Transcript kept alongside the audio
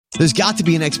There's got to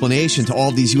be an explanation to all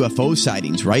of these UFO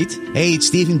sightings, right? Hey, it's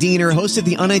Stephen Diener, host of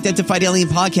the Unidentified Alien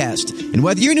Podcast. And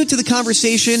whether you're new to the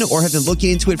conversation or have been looking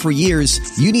into it for years,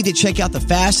 you need to check out the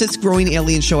fastest growing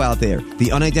alien show out there,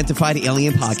 the Unidentified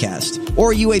Alien Podcast,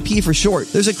 or UAP for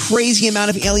short. There's a crazy amount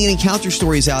of alien encounter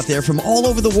stories out there from all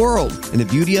over the world. And the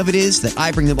beauty of it is that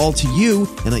I bring them all to you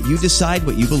and let you decide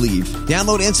what you believe.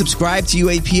 Download and subscribe to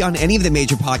UAP on any of the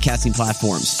major podcasting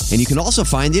platforms. And you can also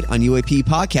find it on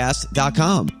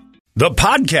UAPpodcast.com. The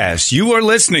podcast you are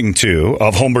listening to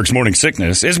of Holmberg's Morning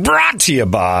Sickness is brought to you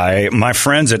by my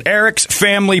friends at Eric's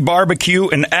Family Barbecue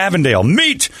in Avondale.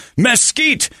 Meet,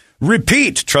 mesquite,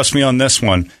 repeat. Trust me on this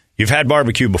one. You've had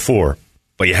barbecue before,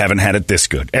 but you haven't had it this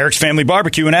good. Eric's Family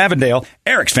Barbecue in Avondale,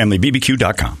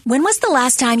 ericsfamilybbq.com. When was the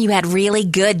last time you had really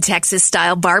good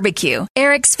Texas-style barbecue?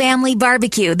 Eric's Family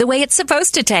Barbecue, the way it's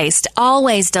supposed to taste.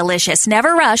 Always delicious,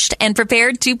 never rushed, and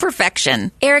prepared to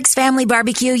perfection. Eric's Family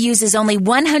Barbecue uses only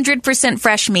 100%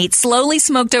 fresh meat, slowly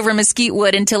smoked over mesquite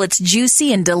wood until it's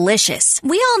juicy and delicious.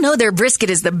 We all know their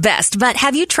brisket is the best, but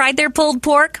have you tried their pulled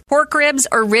pork ribs,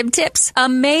 or rib tips?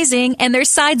 Amazing, and their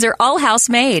sides are all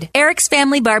house-made. Eric's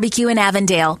Family Barbecue in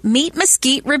Avondale. Meet,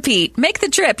 mesquite, repeat. Make the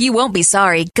trip. You won't be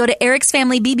sorry. Go to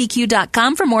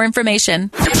ericsfamilybbq.com for more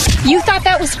information. You thought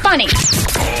that was funny.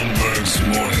 Holmberg's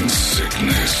Morning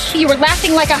Sickness. You were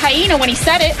laughing like a hyena when he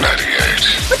said it.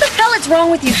 98. What the hell is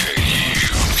wrong with you?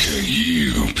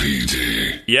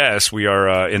 KUPD. Yes, we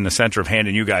are in the center of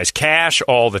handing you guys cash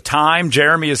all the time.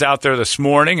 Jeremy is out there this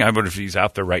morning. I wonder if he's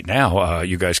out there right now.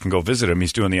 You guys can go visit him.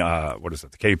 He's doing the,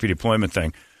 the KUP deployment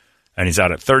thing. And he's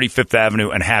out at 35th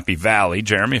Avenue and Happy Valley.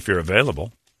 Jeremy, if you're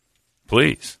available,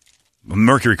 please.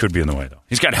 Mercury could be in the way, though.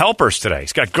 He's got helpers today.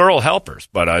 He's got girl helpers.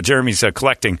 But Jeremy's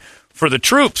collecting for the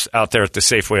troops out there at the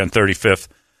Safeway on 35th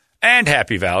and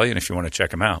Happy Valley. And if you want to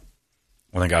check him out,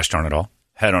 well, then gosh darn it all,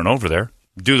 head on over there.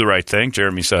 Do the right thing.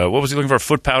 Jeremy's, what was he looking for?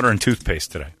 Foot powder and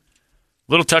toothpaste today.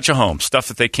 Little touch of home. Stuff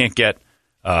that they can't get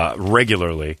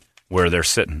regularly where they're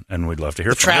sitting. And we'd love to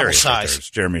hear from travel size. Right,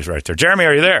 Jeremy's right there. Jeremy,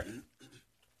 are you there?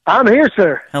 I'm here,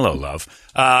 sir. Hello, love.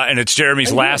 And it's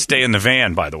Jeremy's last day in the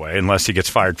van, by the way, unless he gets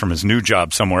fired from his new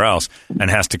job somewhere else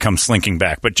and has to come slinking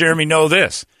back. But, Jeremy, know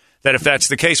this, that if that's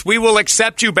the case, we will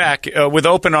accept you back with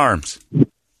open arms.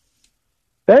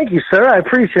 Thank you, sir. I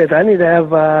appreciate it. I need to have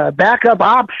backup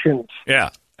options. Yeah.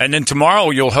 And then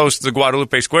tomorrow you'll host the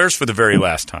Guadalupe Squares for the very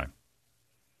last time.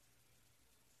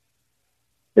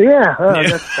 Yeah.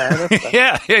 That's bad.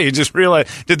 Yeah, you just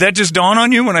realized. Did that just dawn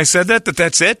on you when I said that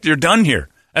that's it? You're done here.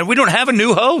 And we don't have a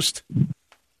new host.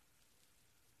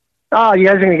 Oh, you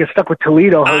guys are going to get stuck with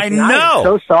Toledo hosting. I know. I'm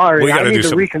so sorry. I need to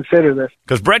something. reconsider this.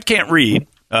 Because Brett can't read.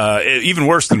 Even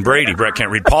worse than Brady, Brett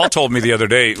can't read. Paul told me the other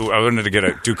day, I wanted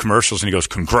to do commercials, and he goes,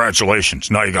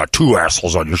 congratulations, now you got two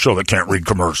assholes on your show that can't read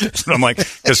commercials. And I'm like,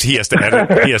 because he has to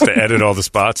edit all the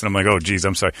spots, and I'm like, oh, geez,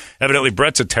 I'm sorry. Evidently,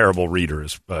 Brett's a terrible reader,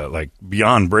 like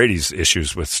beyond Brady's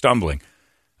issues with stumbling.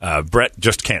 Brett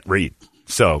just can't read,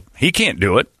 so he can't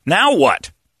do it. Now what?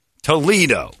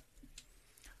 Toledo.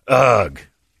 Ugh.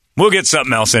 We'll get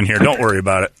something else in here. Don't worry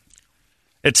about it.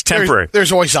 It's temporary.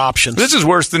 There's always options. This is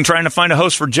worse than trying to find a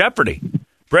host for Jeopardy.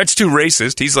 Brett's too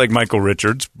racist. He's like Michael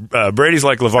Richards. Brady's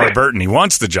like LeVar Burton. He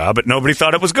wants the job, but nobody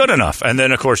thought it was good enough. And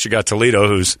then, of course, you got Toledo,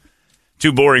 who's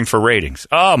too boring for ratings.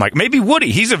 Oh, Mike. Maybe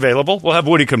Woody. He's available. We'll have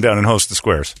Woody come down and host the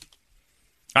Squares.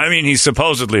 I mean, he's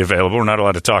supposedly available. We're not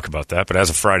allowed to talk about that, but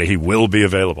as of Friday, he will be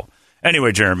available.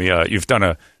 Anyway, Jeremy, you've done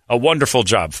a wonderful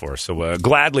job for us. So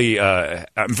gladly, I'm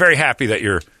very happy that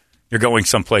you're going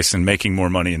someplace and making more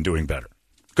money and doing better.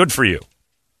 Good for you.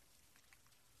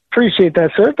 Appreciate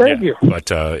that, sir. Thank you. But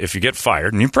if you get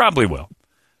fired, and you probably will,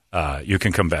 you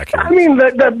can come back here. I mean,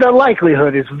 the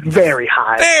likelihood is very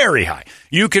high. Very high.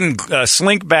 You can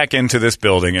slink back into this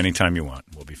building anytime you want.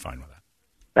 We'll be fine with that.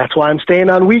 That's why I'm staying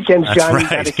on weekends, John. Right. You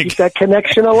got to keep that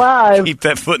connection alive. Keep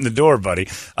that foot in the door, buddy.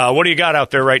 What do you got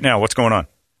out there right now? What's going on?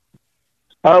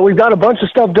 We've got a bunch of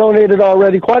stuff donated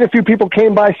already. Quite a few people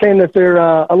came by saying that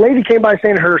a lady came by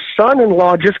saying her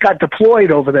son-in-law just got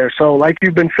deployed over there. So like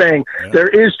you've been saying, There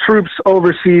is troops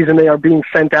overseas and they are being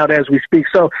sent out as we speak.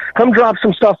 So come drop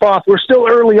some stuff off. We're still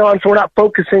early on, so we're not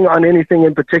focusing on anything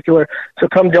in particular. So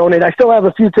come donate. I still have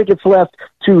a few tickets left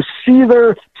to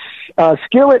Seether,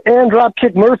 Skillet, and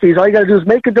Dropkick Murphys. All you got to do is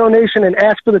make a donation and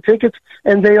ask for the tickets,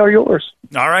 and they are yours.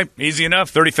 All right, easy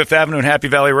enough. 35th Avenue and Happy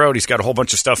Valley Road. He's got a whole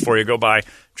bunch of stuff for you. Go by,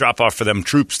 drop off for them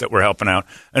troops that we're helping out,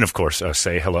 and, of course,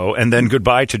 say hello, and then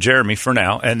goodbye to Jeremy for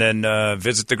now, and then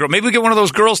visit the girl. Maybe we get one of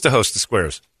those girls to host the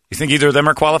Squares. You think either of them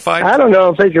are qualified? I don't know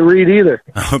if they can read either.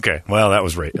 Okay, well, that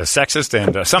was sexist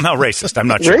and somehow racist. I'm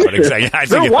not sure what Racist? exactly. I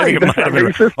think They're white, it might have been.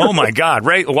 that's not racist. Oh my God,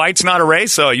 white's not a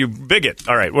race? Oh, you bigot!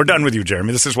 All right, we're done with you,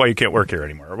 Jeremy. This is why you can't work here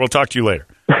anymore. We'll talk to you later.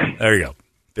 There you go,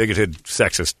 bigoted,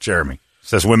 sexist Jeremy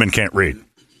says women can't read.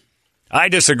 I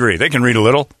disagree. They can read a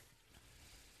little.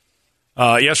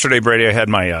 Yesterday, Brady, I had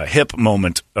my hip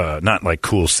moment, not like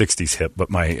cool 60s hip, but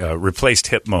my replaced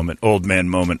hip moment, old man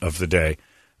moment of the day.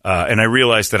 And I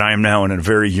realized that I am now in a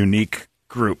very unique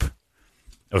group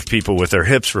of people with their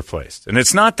hips replaced. And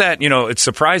it's not that, it's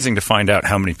surprising to find out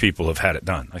how many people have had it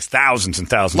done. Like thousands and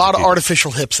thousands A lot of of people.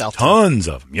 artificial hips out there. Tons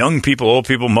of them. Young people, old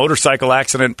people, motorcycle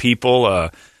accident people.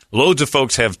 Loads of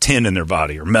folks have tin in their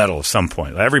body or metal at some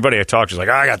point. Everybody I talk to is like,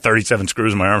 I got 37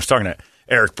 screws in my arm. I was talking to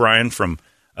Eric Bryan from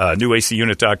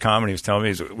newacunit.com, and he was telling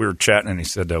me, we were chatting, and he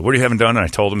said, what are you having done? And I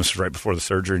told him this was right before the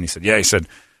surgery, and he said, he said,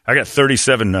 I got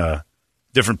 37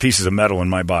 different pieces of metal in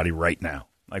my body right now.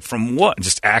 Like from what?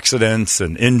 Just accidents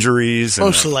and injuries. And,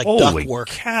 Mostly like holy duct work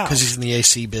cow. because he's in the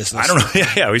AC business. I don't know.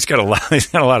 Yeah, he's got a lot. He's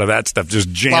got a lot of that stuff. Just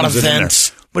jams it in there.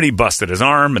 But he busted his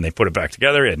arm, and they put it back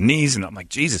together. He had knees, and I'm like,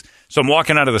 Jesus. So I'm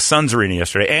walking out of the Suns arena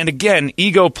yesterday, and again,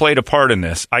 ego played a part in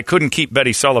this. I couldn't keep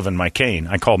Betty Sullivan my cane.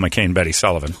 I called my cane Betty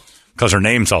Sullivan because her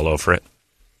name's all over it.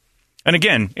 And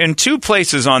again, in two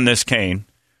places on this cane,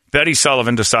 Betty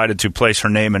Sullivan decided to place her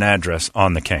name and address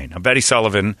on the cane. Now, Betty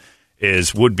Sullivan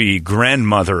is would-be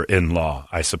grandmother-in-law,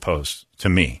 I suppose, to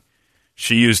me.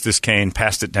 She used this cane,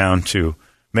 passed it down to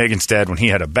Megan's dad when he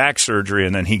had a back surgery,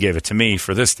 and then he gave it to me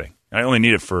for this thing. I only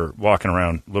need it for walking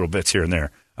around little bits here and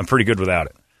there. I'm pretty good without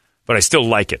it. But I still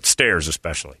like it, stairs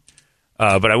especially.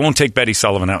 But I won't take Betty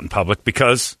Sullivan out in public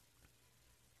because,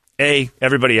 A,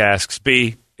 everybody asks.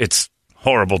 B, it's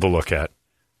horrible to look at.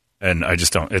 And I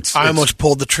just don't. I almost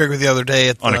pulled the trigger the other day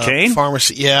at the on a cane?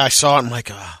 Pharmacy. Yeah, I saw it. I'm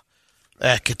like,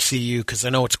 I could see you because I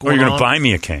know what's going on. You're going to buy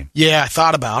me a cane. Yeah, I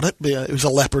thought about it. It was a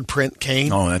leopard print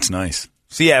cane. Oh, that's nice.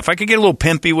 So, yeah, if I could get a little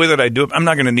pimpy with it, I'd do it. I'm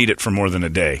not going to need it for more than a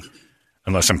day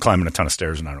unless I'm climbing a ton of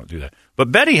stairs, and I don't do that.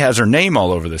 But Betty has her name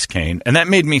all over this cane, and that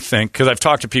made me think, because I've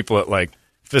talked to people at, like,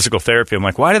 physical therapy. I'm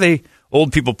like, why do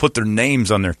old people put their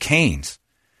names on their canes?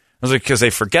 I was like, because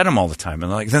they forget them all the time.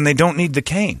 And, like, then they don't need the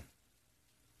cane.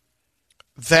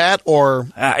 That or...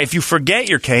 if you forget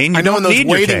your cane, I know in those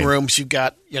waiting cane. rooms you've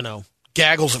got,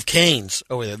 gaggles of canes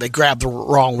over there. They grab the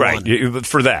wrong one. Right,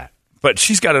 for that. But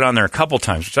she's got it on there a couple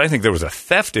times, which I think there was a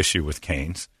theft issue with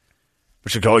canes.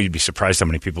 Which would go, you'd be surprised how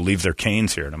many people leave their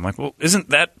canes here. And I'm like, well, isn't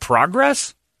that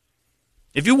progress?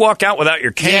 If you walk out without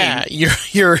your cane, you're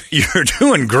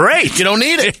doing great. You don't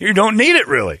need it. You don't need it,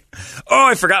 really. Oh,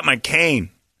 I forgot my cane.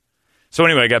 So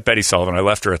anyway, I got Betty Sullivan. I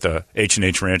left her at the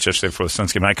H&H Ranch yesterday before the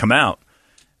Suns game. And I come out,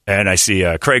 and I see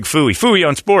Craig Fooey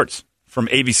on sports from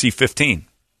ABC 15.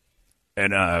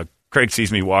 And Craig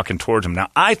sees me walking towards him. Now,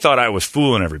 I thought I was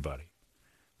fooling everybody.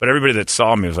 But everybody that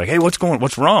saw me was like, hey,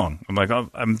 what's wrong? I'm like,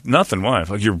 oh, I'm nothing. Why?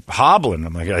 Like, you're hobbling.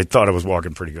 I'm like, I thought I was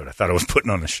walking pretty good. I thought I was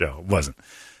putting on a show. It wasn't.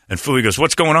 And Fooey goes,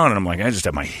 what's going on? And I'm like, I just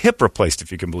had my hip replaced,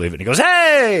 if you can believe it. And he goes,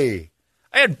 hey,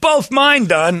 I had both mine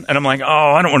done. And I'm like,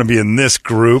 oh, I don't want to be in this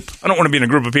group. I don't want to be in a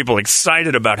group of people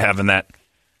excited about having that.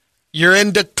 You're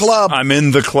in the club. I'm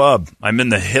in the club. I'm in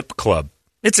the hip club.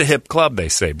 It's a hip club, they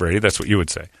say, Brady. That's what you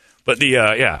would say. But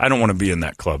I don't want to be in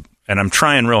that club. And I'm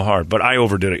trying real hard, but I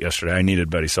overdid it yesterday. I needed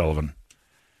Betty Sullivan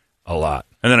a lot.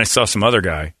 And then I saw some other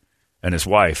guy and his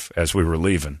wife as we were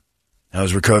leaving.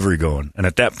 How's recovery going? And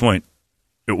at that point,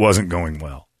 it wasn't going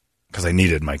well because I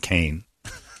needed my cane.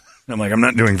 I'm like, I'm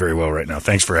not doing very well right now.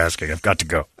 Thanks for asking. I've got to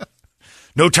go.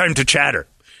 No time to chatter.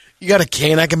 You got a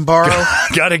cane I can borrow?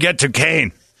 Got to get to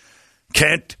cane.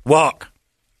 Can't walk.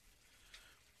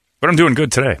 But I'm doing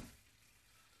good today.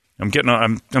 I'm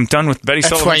done with Betty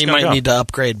Sullivan. That's why you might need to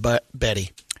upgrade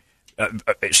Betty.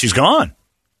 She's gone.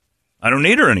 I don't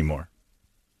need her anymore.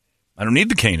 I don't need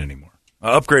the cane anymore.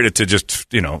 I'll upgrade it to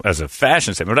just, as a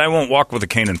fashion statement. But I won't walk with a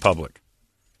cane in public.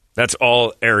 That's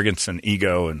all arrogance and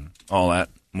ego and all that.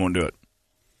 I won't do it.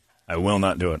 I will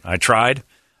not do it. I tried.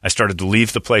 I started to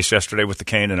leave the place yesterday with the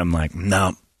cane, and I'm like,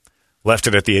 no. Left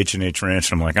it at the H&H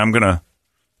Ranch, and I'm like, I'm going to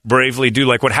bravely do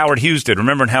like what Howard Hughes did.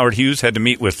 Remember when Howard Hughes had to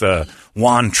meet with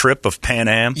Juan Tripp of Pan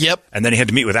Am? Yep. And then he had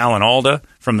to meet with Alan Alda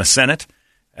from the Senate.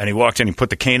 And he walked in, he put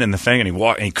the cane in the thing,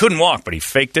 and he couldn't walk, but he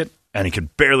faked it, and he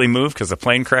could barely move because the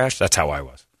plane crashed. That's how I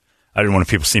was. I didn't want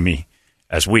people to see me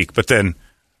as weak. But then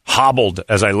hobbled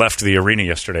as I left the arena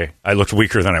yesterday, I looked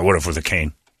weaker than I would have with a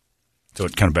cane. So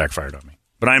it kind of backfired on me.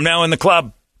 But I'm now in the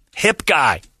club. Hip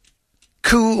guy.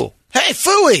 Cool. Hey,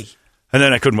 Fooey! And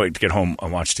then I couldn't wait to get home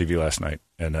and watch TV last night.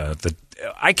 And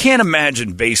I can't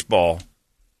imagine baseball.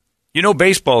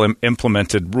 Baseball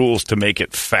implemented rules to make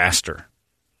it faster.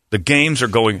 The games are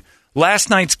going. Last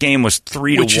night's game was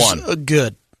 3-1. Which is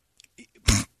good.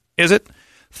 Is it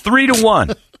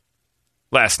 3-1?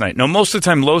 Last night. No, most of the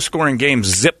time, low-scoring games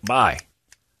zip by.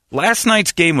 Last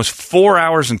night's game was 4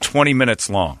 hours and 20 minutes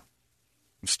long.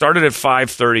 It started at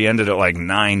 5:30, ended at like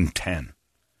 9:10,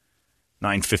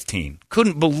 9:15.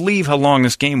 Couldn't believe how long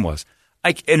this game was.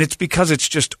 And it's because it's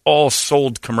just all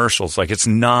sold commercials. Like it's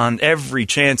every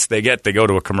chance they get, they go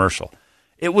to a commercial.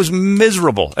 It was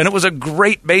miserable, and it was a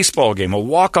great baseball game. A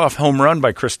walk-off home run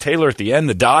by Chris Taylor at the end.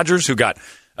 The Dodgers, who got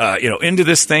into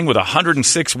this thing with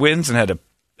 106 wins and had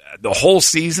the whole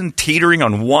season teetering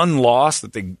on one loss,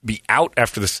 that they'd be out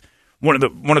after this one of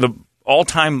the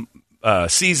all-time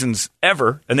seasons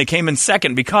ever, and they came in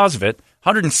second because of it.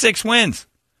 106 wins.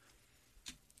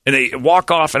 And they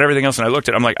walk off and everything else, and I looked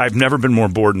at it, I'm like, I've never been more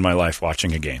bored in my life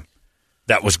watching a game.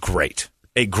 That was great.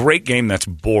 A great game that's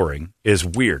boring is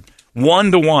weird.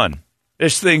 1-1.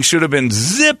 This thing should have been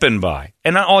zipping by.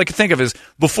 And all I could think of is,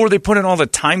 before they put in all the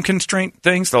time constraint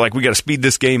things, they're like, we got to speed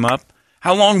this game up.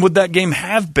 How long would that game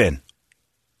have been?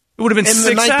 It would have been 6 hours.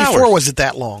 And the night before, was it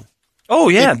that long? Oh,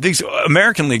 yeah. These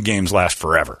American League games last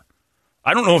forever.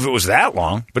 I don't know if it was that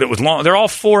long, but it was long. They're all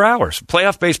 4 hours.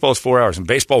 Playoff baseball is 4 hours, and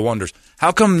baseball wonders,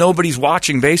 how come nobody's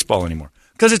watching baseball anymore?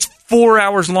 Because it's 4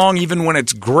 hours long even when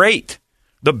it's great.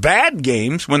 The bad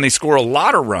games, when they score a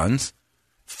lot of runs,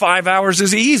 5 hours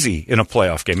is easy in a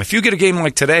playoff game. If you get a game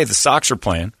like today, the Sox are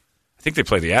playing, I think they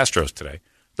play the Astros today,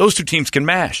 those two teams can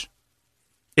mash.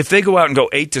 If they go out and go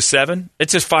 8-7,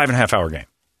 it's just 5.5 hour game.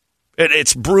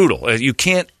 It's brutal. You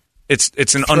can't, it's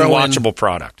an unwatchable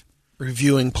product.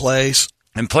 Reviewing plays.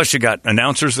 And plus you got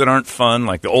announcers that aren't fun,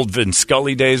 like the old Vin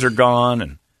Scully days are gone.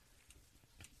 And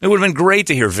it would have been great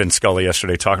to hear Vin Scully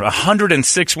yesterday talking about a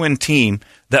 106-win team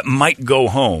that might go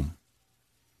home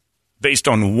based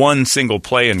on one single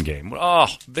play-in game. Oh,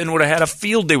 Vin would have had a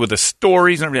field day with the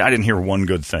stories and everything. I didn't hear one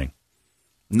good thing.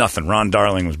 Nothing. Ron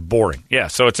Darling was boring. Yeah,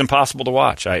 so it's impossible to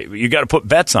watch. You got to put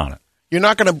bets on it. You're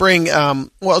not going to bring,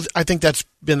 I think that's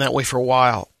been that way for a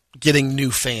while, getting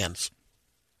new fans.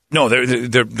 No,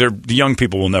 the young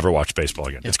people will never watch baseball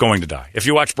again. Yeah. It's going to die. If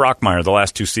you watch Brockmire the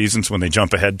last two seasons when they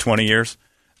jump ahead 20 years,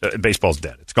 baseball's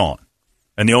dead. It's gone.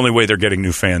 And the only way they're getting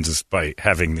new fans is by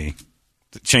having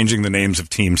changing the names of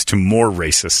teams to more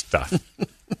racist stuff.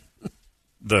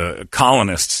 The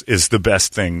Colonists is the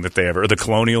best thing that they ever, or the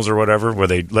Colonials or whatever, where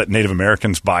they let Native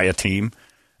Americans buy a team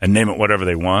and name it whatever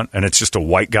they want, and it's just a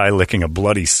white guy licking a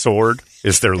bloody sword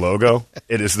is their logo.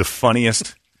 It is the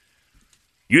funniest.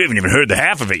 You haven't even heard the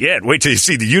half of it yet. Wait till you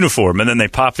see the uniform, and then they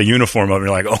pop the uniform up, and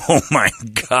you're like, oh, my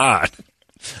God.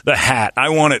 The hat. I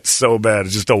want it so bad.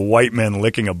 It's just a white man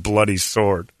licking a bloody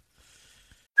sword.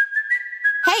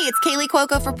 Hey, it's Kaylee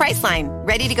Cuoco for Priceline.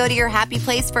 Ready to go to your happy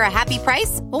place for a happy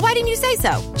price? Well, why didn't you say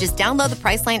so? Just download the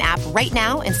Priceline app right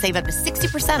now and save up to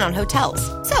 60% on hotels.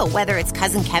 So whether it's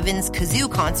Cousin Kevin's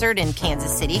Kazoo Concert in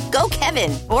Kansas City, go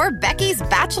Kevin, or Becky's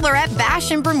Bachelorette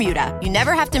Bash in Bermuda, you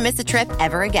never have to miss a trip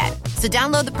ever again. So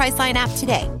download the Priceline app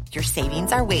today. Your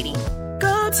savings are waiting.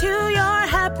 Go to your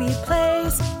happy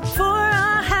place for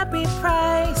a happy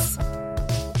price.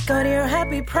 Go to your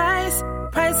happy price,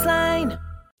 Priceline.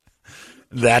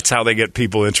 That's how they get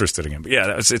people interested again. But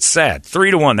yeah, it's sad.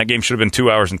 3-1. That game should have been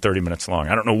 2 hours and 30 minutes long.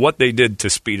 I don't know what they did to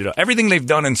speed it up. Everything they've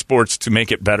done in sports to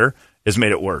make it better has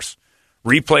made it worse.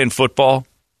 Replay in football,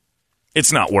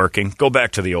 it's not working. Go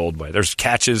back to the old way. There's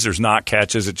catches, there's not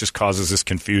catches. It just causes this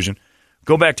confusion.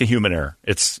 Go back to human error.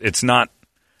 It's not,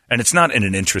 and it's not in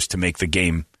an interest to make the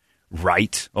game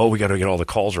right. Oh, we got to get all the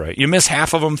calls right. You miss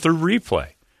half of them through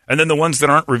replay. And then the ones that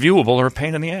aren't reviewable are a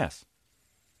pain in the ass.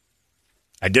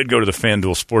 I did go to the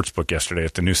FanDuel Sportsbook yesterday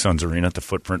at the New Suns Arena at the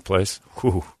Footprint place.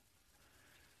 Whew.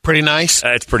 Pretty nice.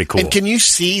 It's pretty cool. And can you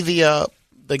see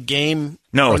the game?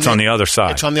 No, it's on the other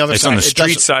side. It's on the other side. It's on the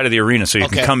street side of the arena, so you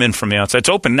can come in from the outside. It's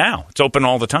open now. It's open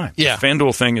all the time. Yeah. The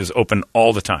FanDuel thing is open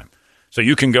all the time. So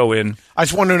you can go in. I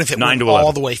was wondering if it went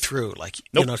all the way through.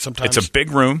 Nope. Sometimes it's a big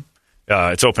room.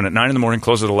 It's open at 9 in the morning,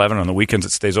 closes at 11. On the weekends,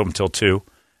 it stays open till 2.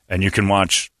 And you can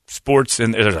watch sports.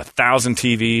 And there's 1,000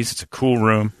 TVs. It's a cool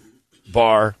room,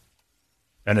 bar.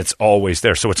 And it's always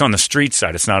there. So it's on the street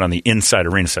side. It's not on the inside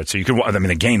arena side. So you can,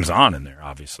 the game's on in there,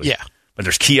 obviously. Yeah. But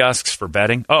there's kiosks for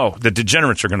betting. Oh, the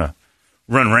degenerates are going to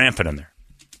run rampant in there.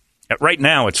 Right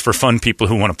now, it's for fun people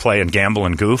who want to play and gamble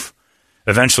and goof.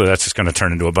 Eventually, that's just going to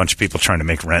turn into a bunch of people trying to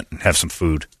make rent and have some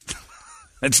food.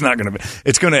 It's not going to be.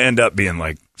 It's going to end up being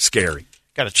scary.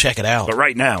 Got to check it out. But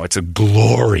right now, it's a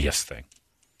glorious thing.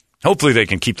 Hopefully, they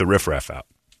can keep the riffraff out.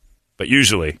 But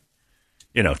usually,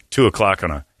 2 o'clock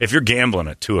if you're gambling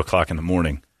at 2 o'clock in the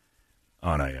morning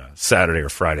on a Saturday or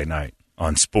Friday night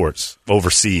on sports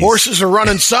overseas. Horses are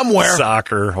running somewhere.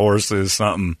 Soccer, horses,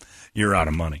 something. You're out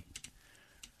of money.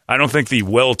 I don't think the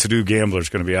well-to-do gambler is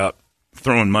going to be out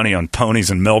throwing money on ponies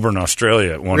in Melbourne,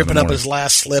 Australia at 1 Ripping in the up morning. his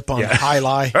last slip on High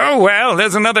Lie. Oh, well,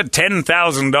 there's another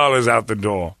 $10,000 out the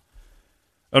door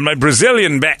on my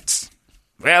Brazilian bets.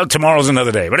 Well, tomorrow's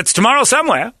another day, but it's tomorrow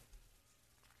somewhere.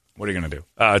 What are you going to do?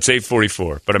 It's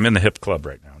 8:44, but I'm in the hip club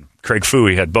right now. Craig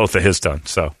Fooey had both of his done,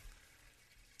 so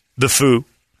the Foo.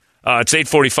 It's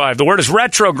 8:45. The word is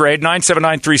retrograde,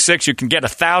 97936. You can get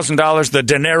 $1,000. The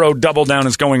dinero double down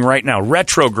is going right now.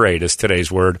 Retrograde is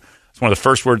today's word. It's one of the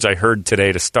first words I heard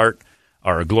today to start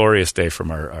our glorious day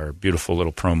from our beautiful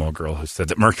little promo girl who said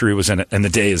that Mercury was in it and the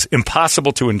day is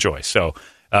impossible to enjoy. So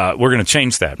we're going to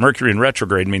change that. Mercury in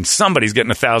retrograde means somebody's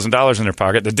getting $1,000 in their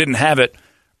pocket that didn't have it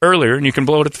earlier, and you can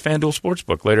blow it at the FanDuel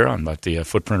Sportsbook later on at the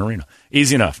Footprint Arena.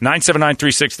 Easy enough.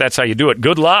 97936, that's how you do it.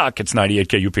 Good luck. It's 98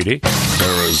 KUPD.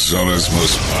 Arizona's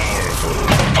most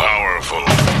powerful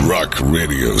rock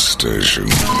radio station.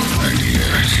 98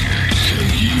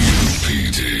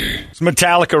 KUPD. It's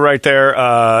Metallica right there,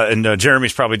 and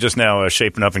Jeremy's probably just now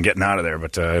shaping up and getting out of there,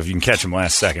 but if you can catch him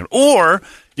last second. Or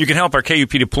you can help our KUP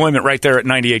deployment right there at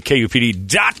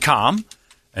 98KUPD.com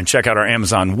and check out our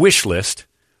Amazon wish list.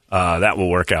 That will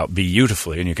work out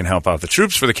beautifully, and you can help out the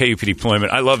troops for the KUP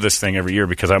deployment. I love this thing every year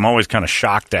because I'm always kind of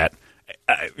shocked at,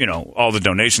 all the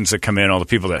donations that come in, all the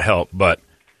people that help, but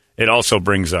it also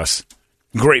brings us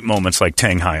great moments like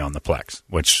Tang Hai on the Plex,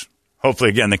 which hopefully,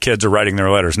 again, the kids are writing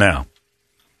their letters now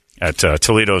at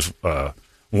Toledo's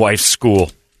wife's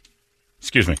school.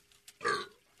 Excuse me.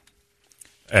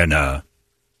 And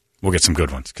we'll get some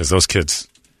good ones because those kids,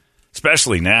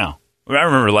 especially now, I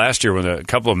remember last year when a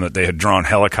couple of them that they had drawn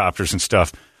helicopters and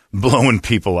stuff blowing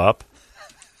people up.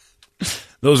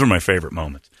 Those were my favorite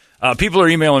moments. People are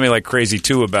emailing me like crazy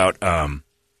too about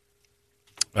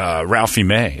Ralphie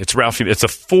May. It's Ralphie. It's a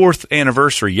 4th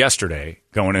anniversary yesterday,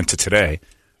 going into today,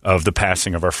 of the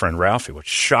passing of our friend Ralphie, which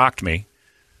shocked me.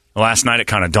 Last night it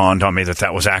kind of dawned on me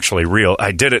that was actually real.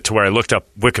 I did it to where I looked up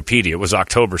Wikipedia. It was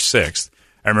October 6th.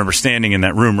 I remember standing in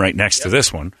that room right next to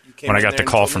this one when I got the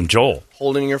call from Joel.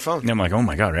 Holding your phone. And I'm like, oh,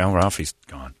 my God, Ralphie's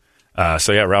gone.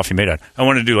 So, yeah, Ralphie made that. I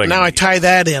want to do like... Now I tie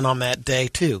that in on that day,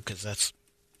 too, because that's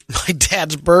my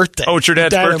dad's birthday. Oh, it's your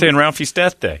dad's birthday and Ralphie's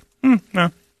death day.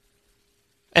 No.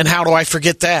 And how do I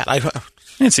forget that?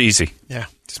 It's easy. Yeah.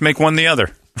 Just make one the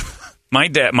other. My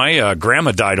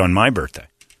grandma died on my birthday.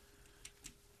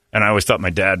 And I always thought my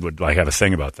dad would have a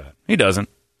thing about that. He doesn't.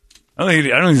 I don't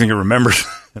even think he remembers.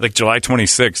 Like July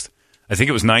 26th, I think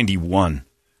it was 91.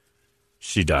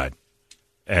 She died.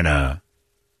 And it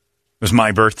was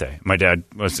my birthday. My dad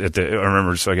was I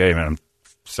remember just like, hey, man, I'm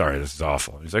sorry, this is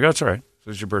awful. He's like, oh, it's all right.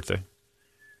 This is your birthday.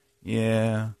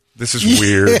 Yeah, this is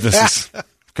weird. Yeah. This is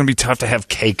going to be tough to have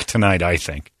cake tonight, I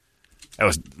think. That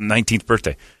was 19th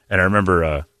birthday. And I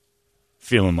remember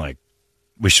feeling like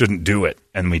we shouldn't do it,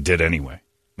 and we did anyway.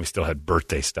 We still had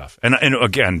birthday stuff. And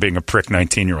again, being a prick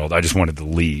 19-year-old, I just wanted to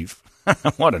leave.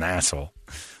 What an asshole.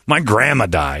 My grandma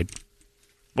died,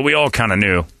 but we all kind of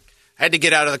knew. I had to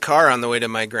get out of the car on the way to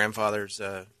my grandfather's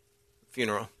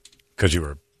funeral. Because you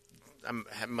were...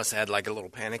 I must have had like a little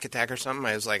panic attack or something.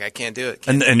 I was like, I can't do it.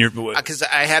 And you're... Because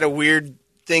I had a weird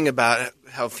thing about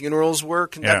how funerals were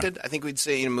conducted. Yeah. I think we'd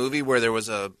say in a movie where there was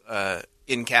a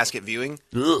in-casket viewing.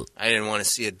 Ugh. I didn't want to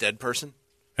see a dead person.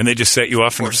 And they just set you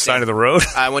off on the side of the road?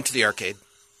 I went to the arcade.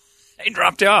 They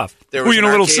dropped you off. Were you in a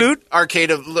little suit? Arcade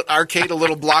a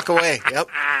little block away. Yep.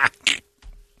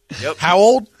 How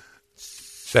old?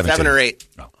 17. 7 or 8.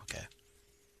 Oh, okay.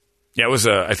 Yeah, it was.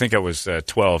 I think I was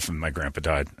 12 when my grandpa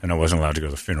died, and I wasn't allowed to go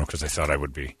to the funeral because I thought I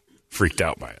would be freaked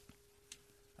out by it.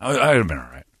 I would have been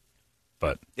all right,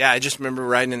 but yeah, I just remember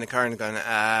riding in the car and going,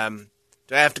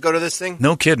 "Do I have to go to this thing?"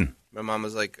 No kidding. My mom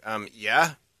was like,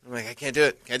 "Yeah." I'm like, "I can't do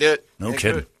it. Can't do it." No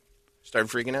kidding. Started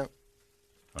freaking out.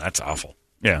 Well, that's awful.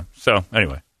 Yeah. So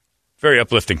anyway, very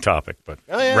uplifting topic, but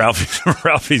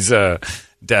Ralphie's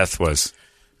death was.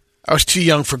 I was too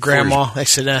young for Grandma. I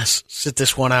said, sit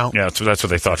this one out. Yeah, so that's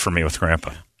what they thought for me with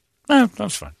Grandpa. That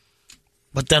was fine.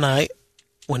 But then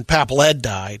when Papa Ed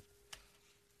died,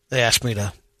 they asked me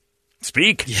to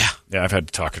speak. Yeah. Yeah, I've had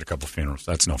to talk at a couple of funerals.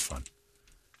 That's no fun.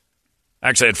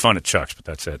 Actually, I had fun at Chuck's, but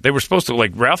that's it. They were supposed to,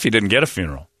 Ralphie didn't get a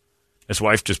funeral. His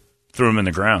wife just threw him in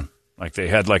the ground. They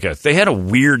had a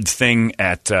weird thing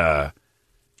at the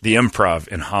Improv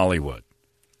in Hollywood.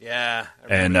 Yeah.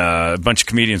 And a bunch of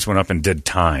comedians went up and did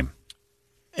time.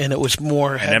 And it was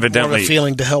more of a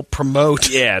feeling to help promote.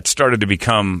 Yeah, it started to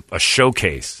become a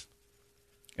showcase.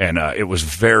 And it was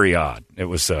very odd. It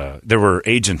was there were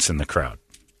agents in the crowd.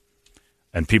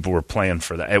 And people were playing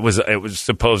for that. It was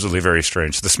supposedly very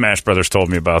strange. The Smash Brothers told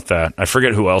me about that. I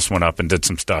forget who else went up and did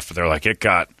some stuff. But they're like, it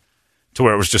got to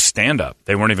where it was just stand-up.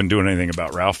 They weren't even doing anything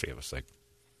about Ralphie. It was like,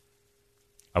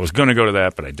 I was going to go to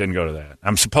that, but I didn't go to that.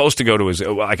 I'm supposed to go to his,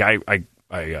 like,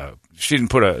 she didn't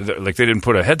put they didn't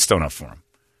put a headstone up for him.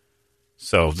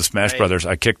 So the Smash Brothers,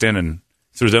 I kicked in and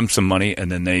threw them some money, and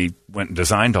then they went and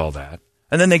designed all that.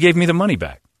 And then they gave me the money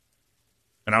back.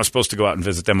 And I was supposed to go out and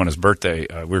visit them on his birthday.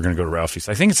 We were going to go to Ralphie's.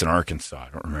 I think it's in Arkansas. I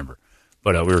don't remember.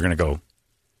 But we were going to go,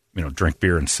 drink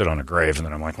beer and sit on a grave. And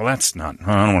then I'm like, well, I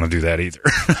don't want to do that either.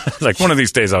 Like, one of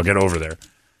these days I'll get over there.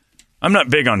 I'm not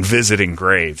big on visiting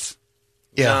graves.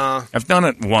 Yeah. I've done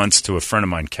it once to a friend of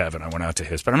mine, Kevin. I went out to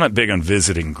his. But I'm not big on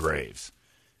visiting graves.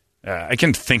 I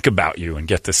can think about you and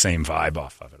get the same vibe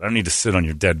off of it. I don't need to sit on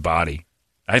your dead body.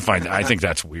 I think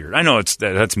that's weird. I know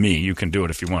that's me. You can do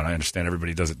it if you want. I understand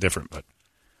everybody does it different, but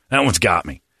that one's got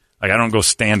me. Like, I don't go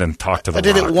stand and talk to the I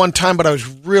did rock. it one time, but I was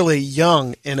really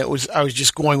young, and I was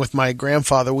just going with my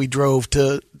grandfather. We drove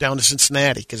down to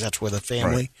Cincinnati because that's where the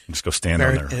family. Right. Just go stand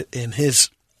on there. In his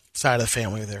side of the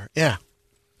family there. Yeah.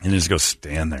 And just go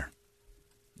stand there.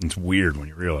 It's weird when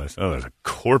you realize, there's a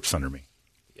corpse under me.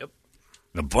 Yep.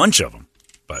 A bunch of them.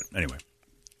 But anyway,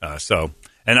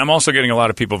 and I'm also getting a lot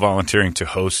of people volunteering to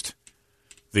host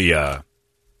the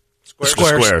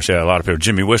Squares. Yeah, a lot of people.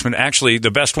 Jimmy Wisman. Actually, the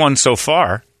best one so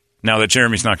far, now that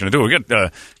Jeremy's not going to do it. We got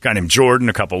a guy named Jordan.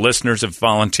 A couple listeners have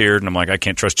volunteered. And I'm like, I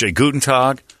can't trust Jay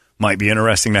Gutentag. Might be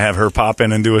interesting to have her pop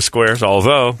in and do a Squares.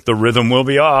 Although, the rhythm will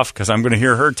be off because I'm going to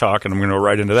hear her talk and I'm going to go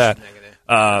right into that.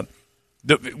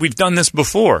 We've done this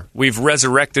before. We've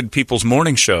resurrected people's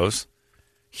morning shows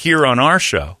here on our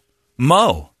show.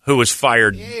 Mo, who was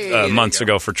fired months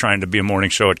ago for trying to be a morning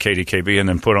show at KDKB and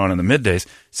then put on in the middays,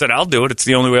 said, I'll do it. It's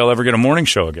the only way I'll ever get a morning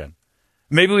show again.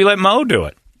 Maybe we let Mo do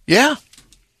it. Yeah.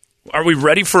 Are we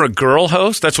ready for a girl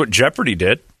host? That's what Jeopardy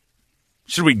did.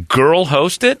 Should we girl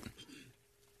host it?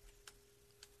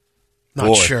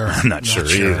 Not sure. I'm not sure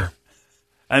either.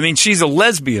 I mean, she's a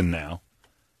lesbian now.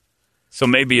 So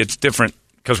maybe it's different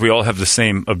because we all have the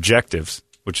same objectives,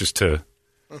 which is to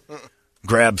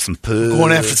grab some puss.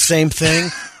 Going after the same thing?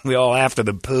 We all after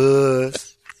the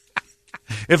puss.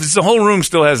 If it's the whole room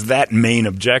still has that main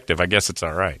objective, I guess it's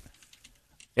all right.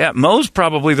 Yeah, Mo's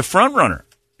probably the front runner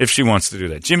if she wants to do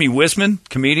that. Jimmy Wisman,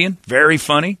 comedian, very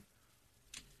funny.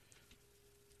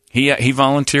 He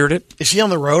volunteered it. Is he on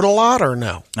the road a lot or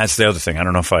no? That's the other thing. I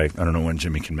don't know when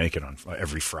Jimmy can make it on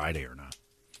every Friday or not.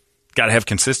 Got to have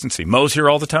consistency. Mo's here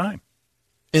all the time.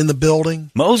 In the building?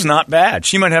 Mo's not bad.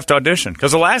 She might have to audition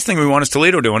because the last thing we want is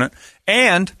Toledo doing it.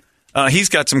 And he's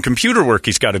got some computer work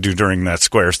he's got to do during that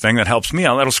Squares thing that helps me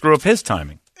out. That'll screw up his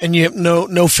timing. And you have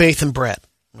no faith in Brett?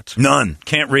 None.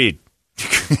 Can't read.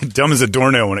 Dumb as a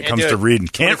doornail when it comes to reading.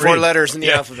 Can't read. 4 letters in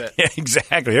the alphabet. Yeah,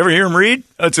 exactly. Ever hear him read?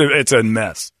 It's a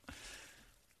mess.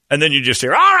 And then you just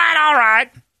hear, all right.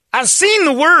 I've seen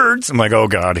the words. I'm like, oh,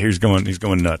 God, he's going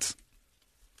nuts.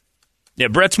 Yeah,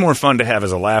 Brett's more fun to have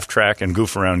as a laugh track and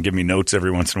goof around, give me notes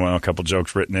every once in a while, a couple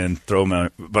jokes written in, throw them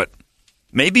out. But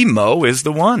maybe Mo is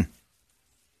the one.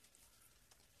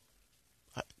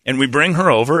 And we bring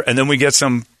her over, and then we get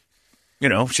some,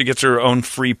 she gets her own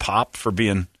free pop for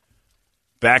being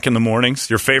back in the mornings.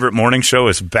 Your favorite morning show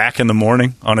is Back in the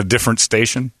Morning on a different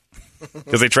station.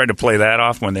 Because they tried to play that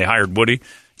off when they hired Woody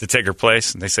to take her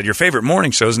place. And they said, your favorite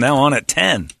morning show is now on at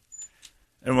 10.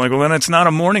 And I'm like, well, then it's not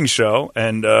a morning show.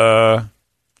 And you're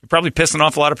probably pissing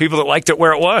off a lot of people that liked it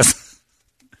where it was.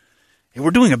 Hey, we're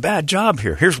doing a bad job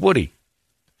here. Here's Woody.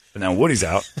 But now Woody's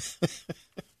out.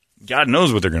 God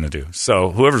knows what they're going to do. So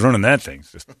whoever's running that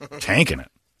thing's just tanking it.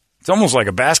 It's almost like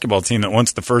a basketball team that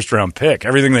wants the first-round pick.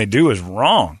 Everything they do is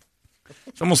wrong.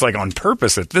 It's almost like on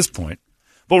purpose at this point.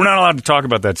 But we're not allowed to talk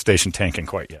about that station tanking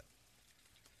quite yet.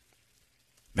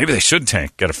 Maybe they should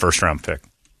tank, get a first-round pick.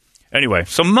 Anyway,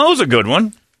 so Mo's a good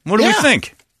one. What do we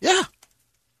think? Yeah.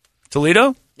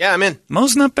 Toledo? Yeah, I'm in.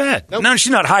 Mo's not bad. Nope. No,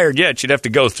 she's not hired yet. She'd have to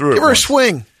go through it. Give her a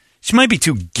swing. She might be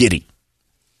too giddy.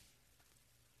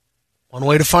 One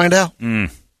way to find out.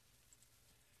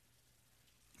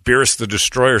 Beerus the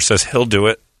Destroyer says he'll do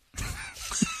it.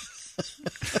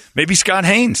 Maybe Scott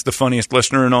Haynes, the funniest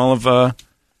listener in all of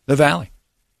the Valley.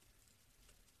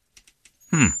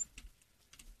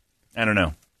 I don't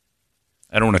know.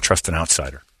 I don't want to trust an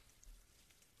outsider.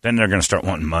 Then they're going to start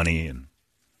wanting money, and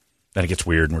then it gets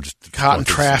weird, and we're just caught in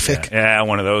traffic. Yeah,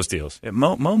 one of those deals. Yeah,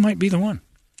 Mo might be the one.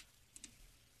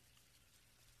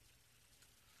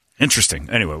 Interesting.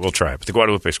 Anyway, we'll try it. But the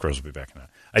Guadalupe Squirrels will be back in that.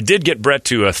 I did get Brett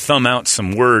to thumb out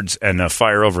some words and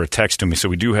fire over a text to me, so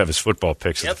we do have his football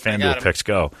picks as the FanDuel picks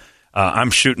go. I'm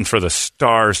shooting for the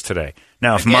Stars today.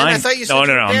 Now, if Again? mine, I thought you said no, you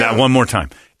were that down. one more time.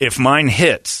 If mine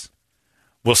hits,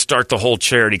 we'll start the whole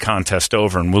charity contest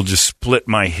over, and we'll just split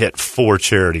my hit 4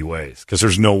 charity ways because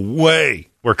there's no way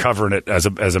we're covering it as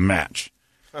a match.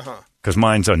 Because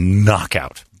mine's a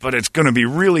knockout, but it's going to be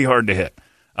really hard to hit.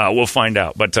 We'll find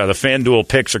out. But the FanDuel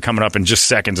picks are coming up in just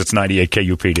seconds. It's 98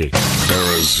 KUPD.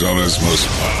 Arizona's most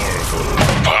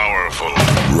powerful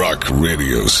rock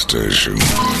radio station. 98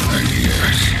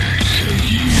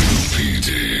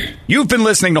 KUPD. You've been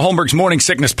listening to Holmberg's Morning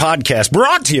Sickness Podcast,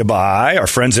 brought to you by our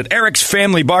friends at Eric's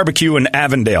Family Barbecue in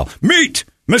Avondale. Meet,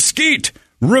 mesquite,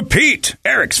 repeat.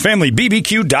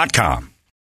 Eric'sFamilyBBQ.com.